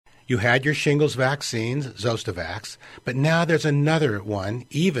You had your shingles vaccines, Zostavax, but now there's another one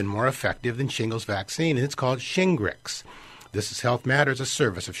even more effective than shingles vaccine, and it's called Shingrix. This is Health Matters, a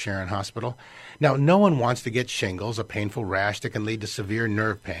service of Sharon Hospital. Now, no one wants to get shingles, a painful rash that can lead to severe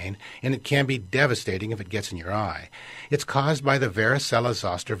nerve pain, and it can be devastating if it gets in your eye. It's caused by the varicella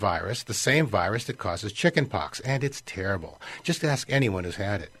zoster virus, the same virus that causes chickenpox, and it's terrible. Just ask anyone who's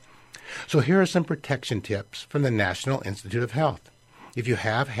had it. So here are some protection tips from the National Institute of Health. If you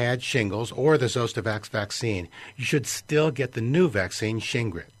have had shingles or the Zostavax vaccine, you should still get the new vaccine,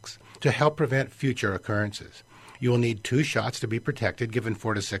 Shingrix, to help prevent future occurrences. You will need 2 shots to be protected, given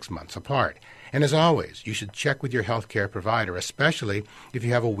 4 to 6 months apart. And as always, you should check with your health care provider, especially if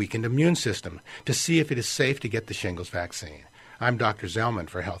you have a weakened immune system, to see if it is safe to get the shingles vaccine. I'm Dr. Zellman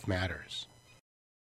for Health Matters.